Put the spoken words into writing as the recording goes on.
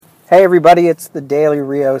Hey everybody, it's the Daily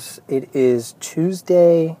Rios. It is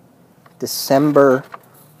Tuesday, December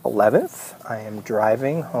 11th. I am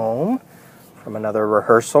driving home from another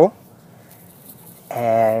rehearsal.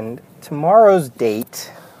 And tomorrow's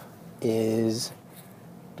date is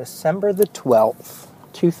December the 12th,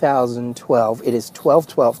 2012. It is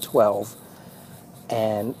 12/12/12.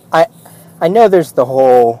 And I know there's the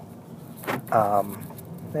whole, I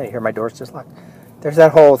hear my door's just locked. There's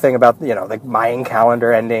that whole thing about, the Mayan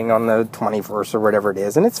calendar ending on the 21st or whatever it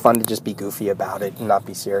is, and it's fun to just be goofy about it and not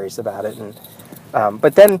be serious about it. And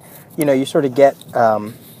but then, you sort of get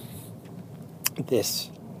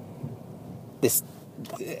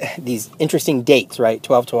these interesting dates, right?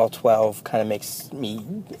 12/12/12 kind of makes me.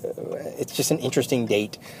 It's just an interesting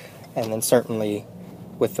date, and then certainly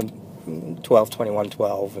with the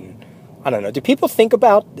 12/21/12 and. I don't know. Do people think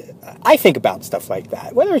about... I think about stuff like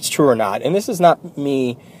that, whether it's true or not. And this is not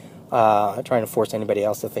me trying to force anybody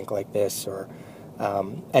else to think like this.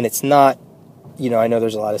 And it's not... I know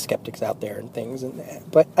there's a lot of skeptics out there and things.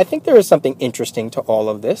 But I think there is something interesting to all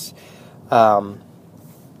of this. To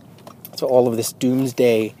all of this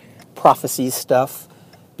doomsday prophecy stuff.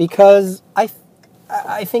 Because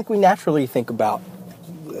I think we naturally think about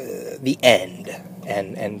the end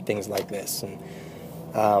and things like this. And...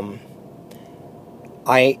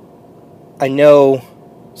 I know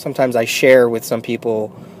sometimes I share with some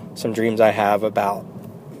people some dreams I have about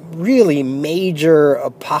really major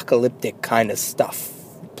apocalyptic kind of stuff.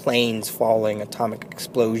 Planes falling, atomic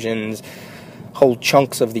explosions, whole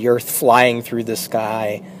chunks of the earth flying through the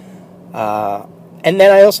sky. And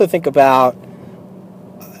then I also think about,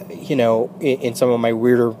 in some of my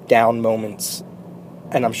weirder down moments,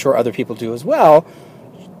 and I'm sure other people do as well,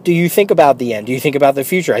 do you think about the end? Do you think about the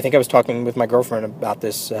future? I think I was talking with my girlfriend about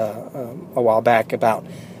this a while back, about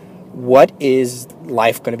what is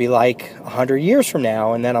life going to be like 100 years from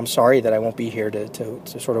now, and then I'm sorry that I won't be here to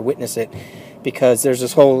sort of witness it, because there's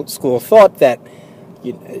this whole school of thought that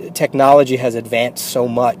technology has advanced so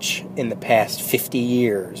much in the past 50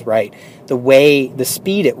 years, right? The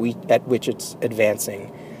speed at which it's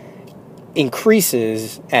advancing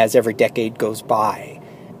increases as every decade goes by.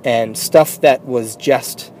 And stuff that was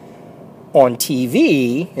just on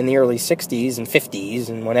TV in the early 60s and 50s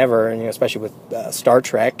and whenever, and especially with Star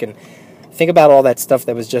Trek, and think about all that stuff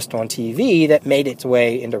that was just on TV that made its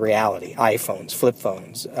way into reality. iPhones, flip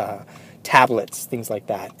phones, tablets, things like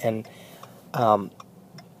that. And I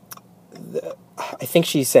think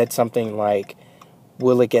she said something like,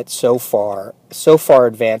 will it get so far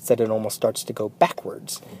advanced that it almost starts to go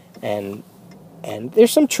backwards? And there's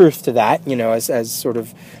some truth to that, as sort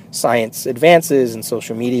of science advances and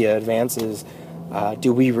social media advances.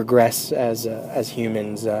 Do we regress as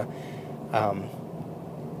humans? I'm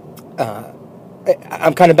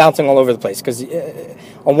kind of bouncing all over the place because,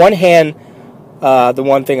 on one hand, the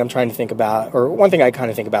one thing I'm trying to think about, or one thing I kind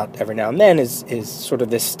of think about every now and then, is sort of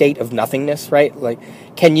this state of nothingness, right? Like,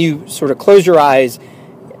 can you sort of close your eyes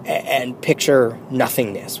and picture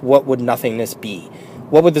nothingness? What would nothingness be?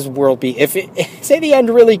 What would this world be if say the end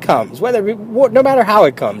really comes? No matter how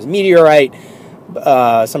it comes, meteorite,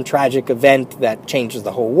 some tragic event that changes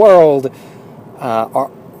the whole world,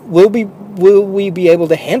 will we be able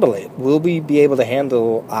to handle it? Will we be able to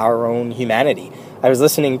handle our own humanity? I was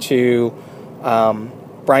listening to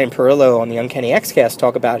Brian Perillo on the Uncanny X-Cast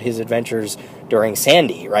talk about his adventures during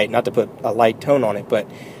Sandy, right? Not to put a light tone on it, but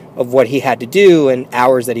of what he had to do and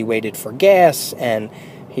hours that he waited for gas, and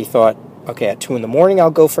he thought, okay, at 2 a.m,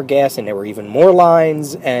 I'll go for gas, and there were even more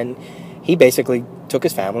lines, and he basically took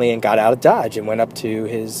his family and got out of Dodge and went up to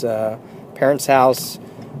his parents' house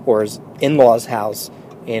or his in-laws' house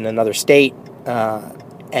in another state,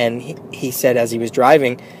 and he said as he was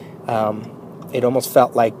driving, it almost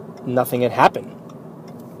felt like nothing had happened.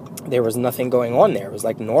 There was nothing going on there. It was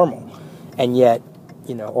like normal, and yet,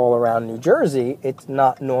 all around New Jersey, it's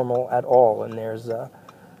not normal at all, and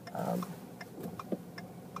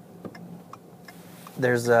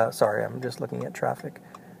sorry, I'm just looking at traffic.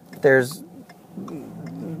 There's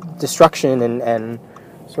destruction and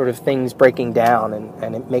sort of things breaking down,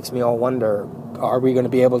 and it makes me all wonder, are we going to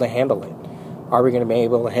be able to handle it? Are we going to be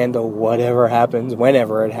able to handle whatever happens,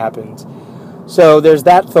 whenever it happens? So there's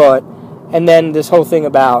that thought, and then this whole thing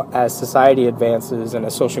about as society advances and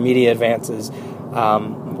as social media advances,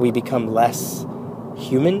 we become less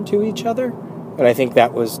human to each other, and I think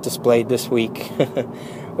that was displayed this week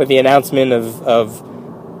with the announcement of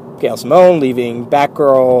Gail Simone leaving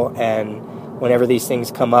Batgirl, and whenever these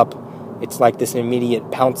things come up, it's like this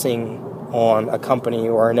immediate pouncing on a company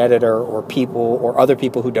or an editor or people or other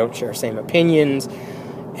people who don't share same opinions,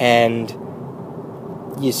 and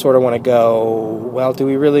you sort of want to go, well, do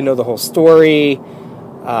we really know the whole story?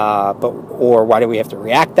 Or why do we have to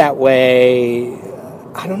react that way?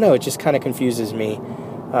 I don't know. It just kind of confuses me.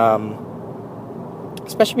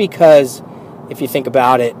 Especially because if you think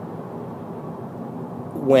about it,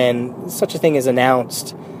 when such a thing is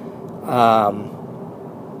announced,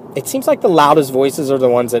 it seems like the loudest voices are the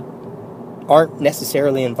ones that aren't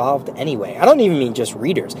necessarily involved anyway. I don't even mean just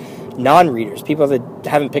readers, non-readers, people that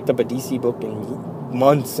haven't picked up a DC book in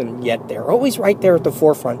months, and yet they're always right there at the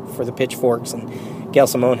forefront for the pitchforks, and Gail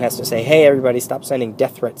Simone has to say, hey, everybody stop sending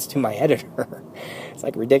death threats to my editor. It's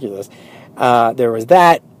like ridiculous. There was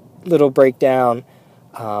that little breakdown.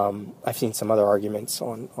 I've seen some other arguments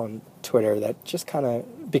on Twitter that just kind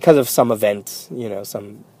of, because of some event,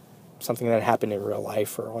 something that happened in real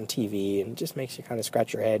life or on TV, and just makes you kind of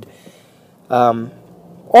scratch your head.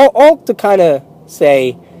 All to kind of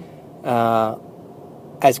say,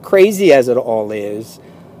 as crazy as it all is,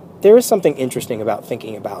 there is something interesting about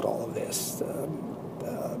thinking about all of this.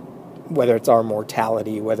 Whether it's our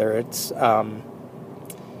mortality, whether it's the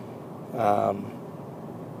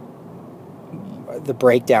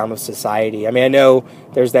breakdown of society. I mean, I know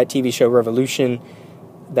there's that TV show Revolution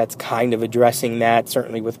that's kind of addressing that,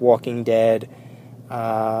 certainly with Walking Dead.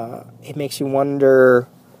 It makes you wonder.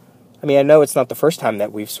 I mean, I know it's not the first time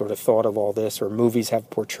that we've sort of thought of all this, or movies have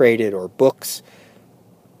portrayed it, or books.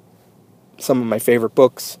 Some of my favorite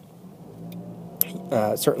books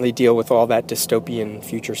certainly deal with all that dystopian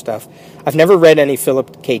future stuff. I've never read any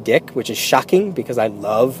Philip K. Dick, which is shocking because I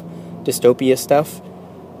love dystopia stuff.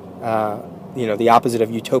 The opposite of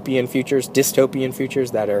utopian futures, dystopian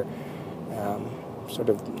futures that are sort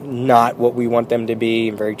of not what we want them to be,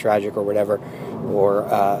 and very tragic or whatever, or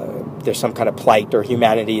there's some kind of plight, or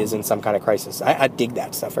humanity is in some kind of crisis. I dig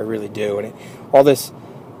that stuff, I really do. And all this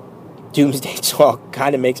doomsday talk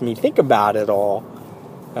kind of makes me think about it all.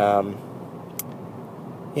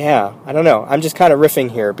 Yeah, I don't know. I'm just kind of riffing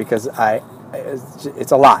here because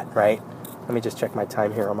it's a lot, right? Let me just check my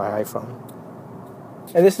time here on my iPhone.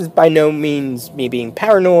 And this is by no means me being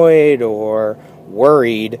paranoid or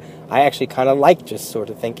worried. I actually kind of like just sort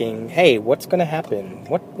of thinking, hey, what's going to happen?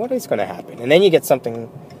 What is going to happen? And then you get something,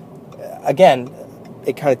 again,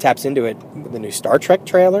 it kind of taps into it with the new Star Trek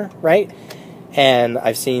trailer, right? And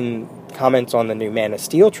I've seen comments on the new Man of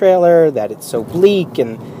Steel trailer that it's so bleak,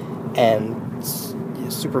 and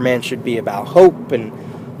Superman should be about hope, but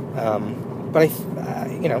I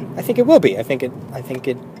think it will be. I think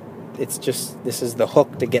it's just, this is the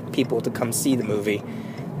hook to get people to come see the movie,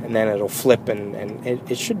 and then it'll flip, and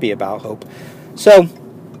it should be about hope. So,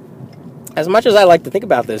 as much as I like to think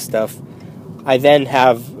about this stuff, I then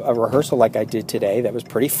have a rehearsal like I did today that was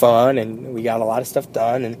pretty fun, and we got a lot of stuff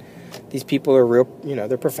done, and these people are real,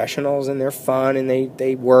 they're professionals, and they're fun, and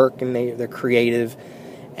they work, and they're creative,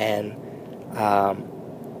 and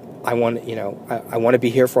I want to be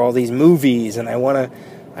here for all these movies, and I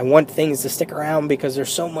want things to stick around because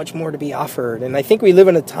there's so much more to be offered. And I think we live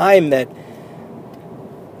in a time that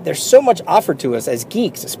there's so much offered to us as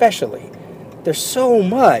geeks, especially. There's so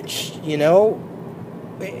much,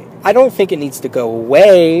 I don't think it needs to go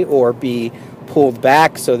away or be pulled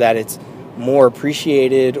back so that it's more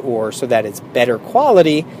appreciated or so that it's better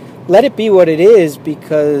quality. Let it be what it is,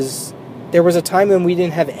 because there was a time when we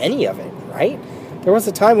didn't have any of it, right? There was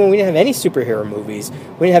a time when we didn't have any superhero movies.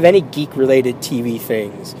 We didn't have any geek-related TV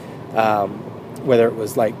things, whether it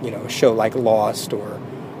was like, a show like Lost or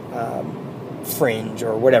Fringe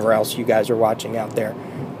or whatever else you guys are watching out there.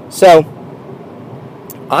 So,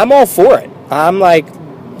 I'm all for it. I'm like,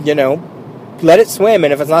 let it swim.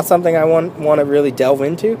 And if it's not something I want to really delve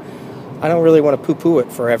into, I don't really want to poo-poo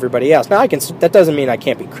it for everybody else. Now, that doesn't mean I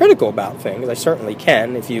can't be critical about things. I certainly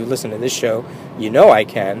can. If you listen to this show, I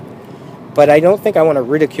can. But I don't think I want to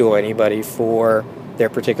ridicule anybody for their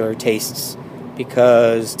particular tastes,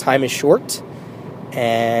 because time is short,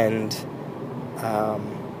 and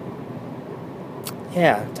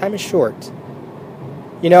time is short.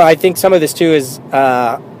 I think some of this too is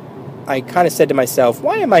I kind of said to myself,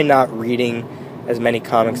 why am I not reading as many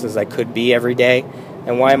comics as I could be every day,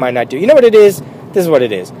 and why am I not doing? You know what it is? This is what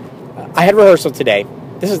it is. I had rehearsal today.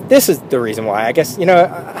 This is the reason why. I guess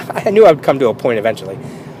I knew I would come to a point eventually.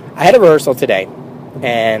 I had a rehearsal today,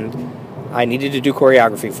 and I needed to do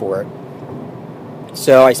choreography for it.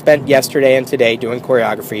 So I spent yesterday and today doing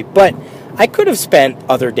choreography, but I could have spent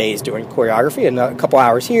other days doing choreography, and a couple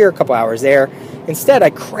hours here, a couple hours there. Instead, I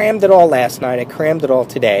crammed it all last night, I crammed it all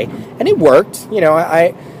today, and it worked.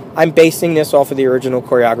 I'm basing this off of the original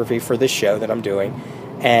choreography for this show that I'm doing,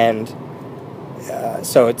 and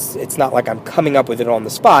so it's not like I'm coming up with it on the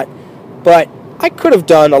spot, but I could have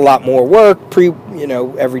done a lot more work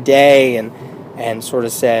every day and sort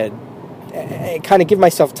of said, kind of give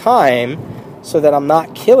myself time so that I'm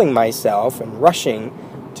not killing myself and rushing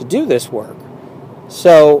to do this work.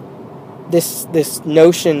 So this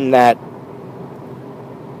notion that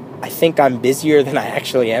I think I'm busier than I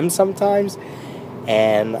actually am sometimes,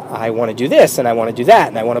 and I want to do this and I want to do that,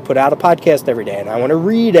 and I want to put out a podcast every day, and I want to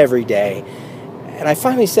read every day. And I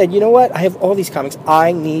finally said, you know what? I have all these comics.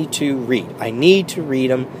 I need to read. I need to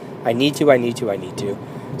read them. I need to.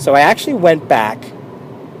 So I actually went back,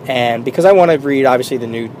 and because I want to read, obviously, the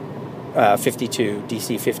new 52,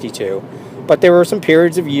 DC 52, but there were some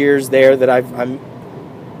periods of years there that I'm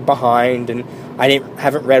behind, and I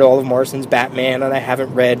haven't read all of Morrison's Batman, and I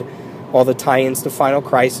haven't read all the tie-ins to Final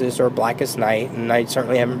Crisis or Blackest Night, and I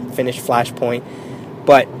certainly haven't finished Flashpoint.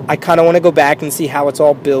 But I kind of want to go back and see how it's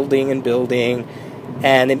all building.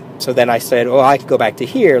 And so then I said, I could go back to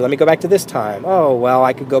here. Let me go back to this time. Oh, well,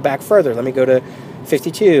 I could go back further. Let me go to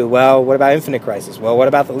 52. Well, what about Infinite Crisis? Well, what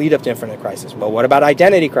about the lead up to Infinite Crisis? Well, what about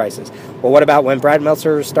Identity Crisis? Well, what about when Brad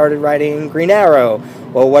Meltzer started writing Green Arrow?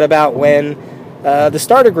 Well, what about when the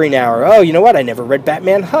start of Green Arrow? Oh, you know what? I never read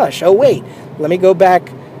Batman Hush. Oh, wait. Let me go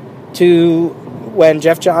back to when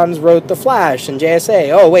Jeff Johns wrote The Flash and JSA.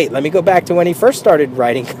 Oh, wait. Let me go back to when he first started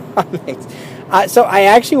writing comics. So I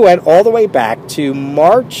actually went all the way back to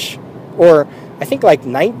March, or I think like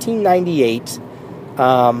 1998.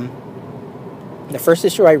 The first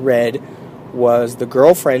issue I read was the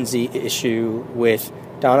Girl Frenzy issue with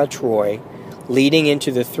Donna Troy, leading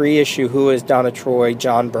into the 3-issue Who is Donna Troy,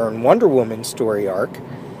 John Byrne, Wonder Woman story arc,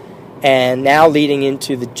 and now leading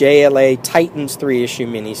into the JLA Titans 3-issue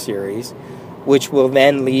miniseries, which will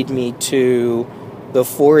then lead me to the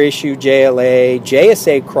 4-issue JLA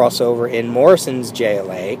JSA crossover in Morrison's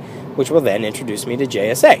JLA, which will then introduce me to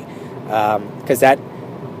JSA.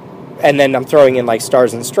 And then I'm throwing in like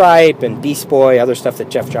Stars and Stripe and Beast Boy, other stuff that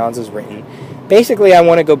Jeff Johns has written. Basically, I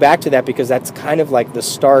want to go back to that because that's kind of like the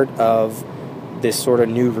start of this sort of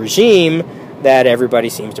new regime that everybody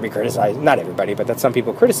seems to be criticizing. Not everybody, but that some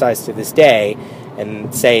people criticize to this day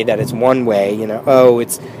and say that it's one way,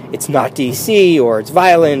 it's not DC or it's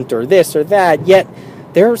violent or this or that. Yet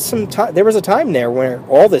there was a time there where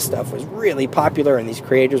all this stuff was really popular and these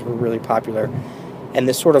creators were really popular. And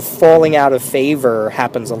this sort of falling out of favor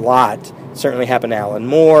happens a lot. It certainly happened to Alan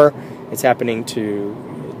Moore. It's happening to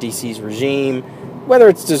DC's regime. Whether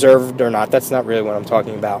it's deserved or not, that's not really what I'm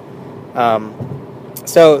talking about.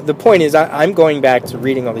 So the point is, I'm going back to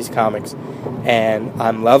reading all these comics, and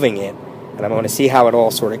I'm loving it. And I'm going to see how it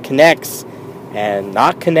all sort of connects and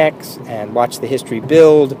not connects, and watch the history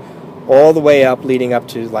build all the way up, leading up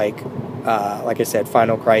to, like I said,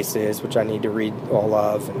 Final Crisis, which I need to read all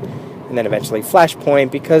of, and then eventually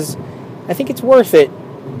Flashpoint, because I think it's worth it.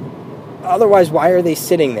 Otherwise, why are they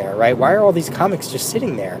sitting there, right? Why are all these comics just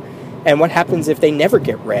sitting there? And what happens if they never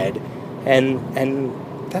get read? And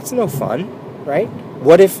that's no fun, right?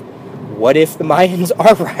 What if the Mayans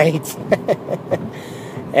are right?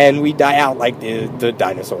 And we die out like the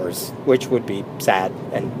dinosaurs, which would be sad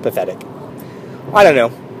and pathetic. I don't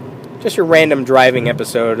know. Just your random driving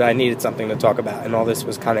episode. I needed something to talk about, and all this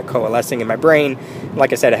was kind of coalescing in my brain.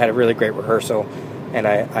 Like I said, I had a really great rehearsal, and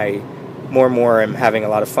I more and more am having a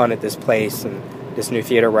lot of fun at this place and this new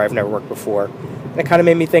theater where I've never worked before. And it kind of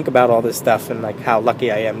made me think about all this stuff and like how lucky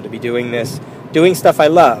I am to be doing this, doing stuff I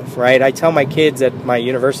love, right? I tell my kids at my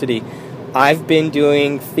university, I've been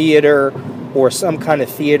doing theater or some kind of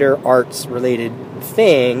theater arts related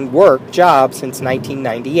job since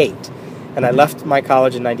 1998. And I left my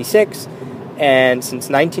college in 96, and since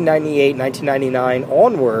 1998, 1999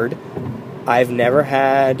 onward, I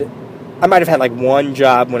might have had like one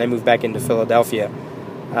job when I moved back into Philadelphia.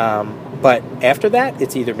 But after that,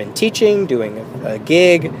 it's either been teaching, doing a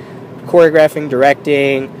gig, choreographing,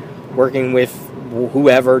 directing, working with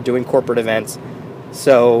whoever, doing corporate events.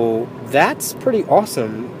 So that's pretty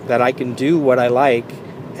awesome that I can do what I like,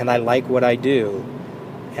 and I like what I do.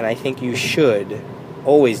 And I think you should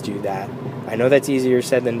always do that. I know that's easier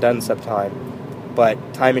said than done sometimes,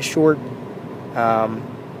 but time is short,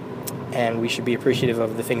 and we should be appreciative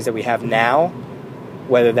of the things that we have now,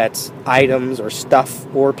 whether that's items or stuff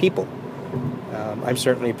or people. I'm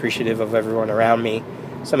certainly appreciative of everyone around me,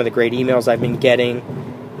 some of the great emails I've been getting.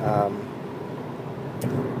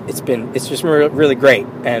 It's just really great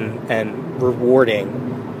and rewarding,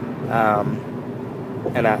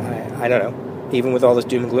 and I don't know, even with all this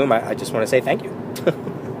doom and gloom, I just want to say thank you.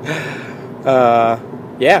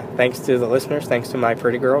 Thanks to the listeners, thanks to my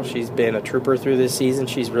pretty girl. She's been a trooper through this season.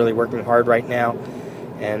 She's really working hard right now,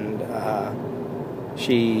 and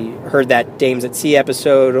she heard that Dames at Sea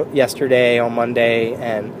episode yesterday on Monday,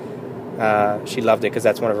 and she loved it because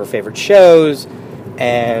that's one of her favorite shows.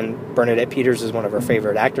 And Bernadette Peters is one of her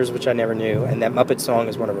favorite actors, which I never knew. And that Muppet song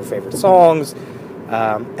is one of her favorite songs.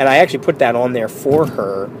 And I actually put that on there for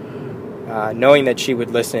her, knowing that she would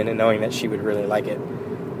listen and knowing that she would really like it.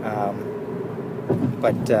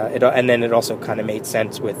 And then it also kind of made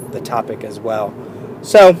sense with the topic as well.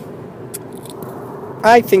 So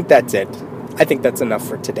I think that's it. I think that's enough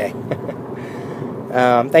for today.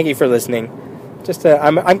 Thank you for listening.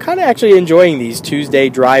 I'm kind of actually enjoying these Tuesday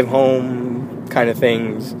drive home kind of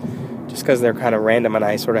things, just because they're kind of random and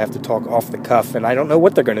I sort of have to talk off the cuff, and I don't know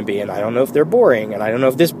what they're going to be, and I don't know if they're boring, and I don't know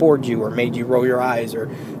if this bored you or made you roll your eyes or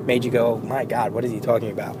made you go, my God, what is he talking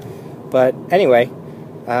about? But anyway,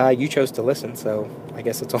 you chose to listen, so I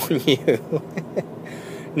guess it's on you.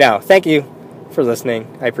 No, thank you for listening.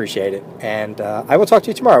 I appreciate it. And I will talk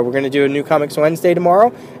to you tomorrow. We're going to do a New Comics Wednesday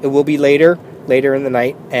tomorrow. It will be later in the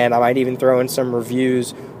night, and I might even throw in some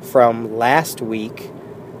reviews from last week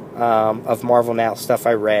of Marvel Now stuff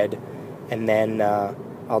I read, and then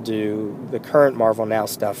I'll do the current Marvel Now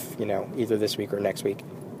stuff, either this week or next week.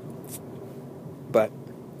 But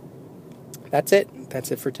that's it.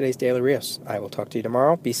 That's it for today's Daily Rios. I will talk to you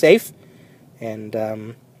tomorrow. Be safe,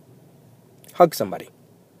 and hug somebody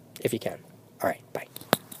if you can. All right, bye.